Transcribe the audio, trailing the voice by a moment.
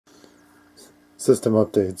system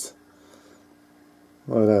updates.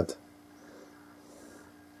 Look at that.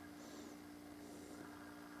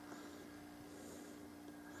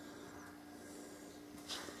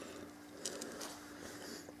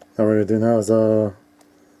 All we're going to do now is the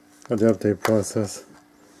update process.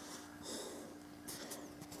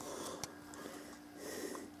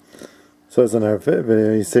 So as in our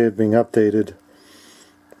video, you see it being updated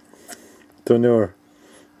to a newer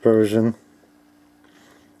version.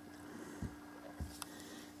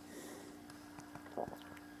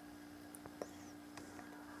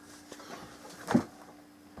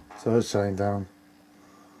 So it's shutting down.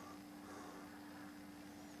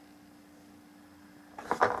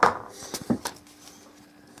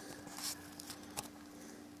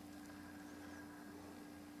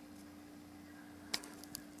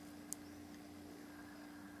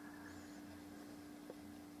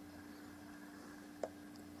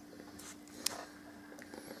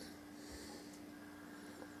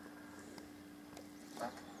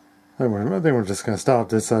 Anyway, I think we're just going to stop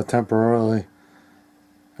this temporarily,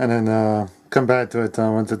 and then come back to it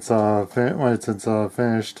once it's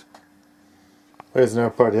finished. Here's another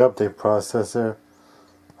part of the update process here.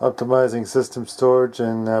 Optimizing system storage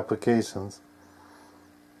and applications.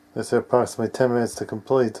 This is approximately 10 minutes to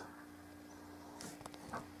complete.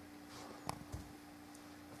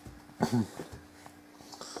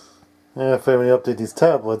 Yeah, if we update these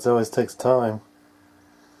tablets, it always takes time.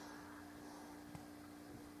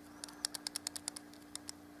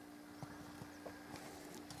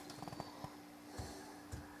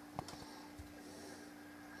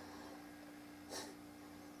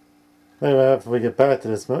 Anyway, after we get back to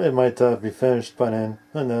this, it might be finished by then.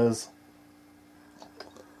 Who knows?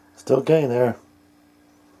 Still getting there.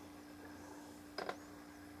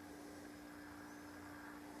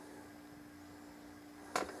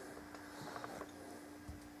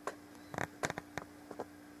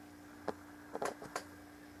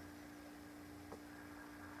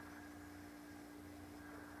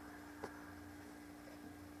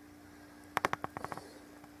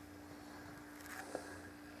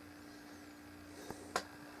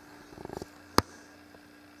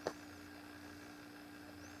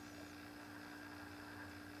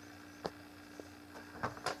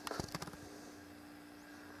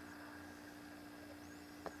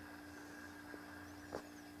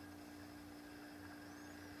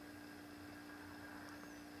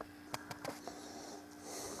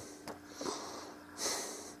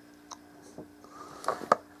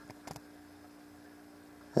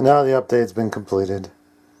 And now the update's been completed.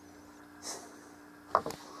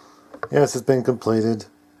 Yes, it's been completed.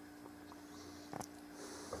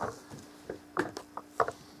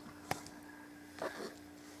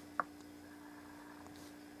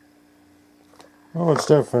 Oh, it's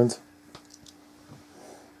different.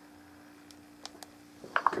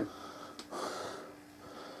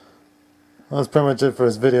 Well, that's pretty much it for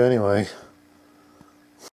this video anyway.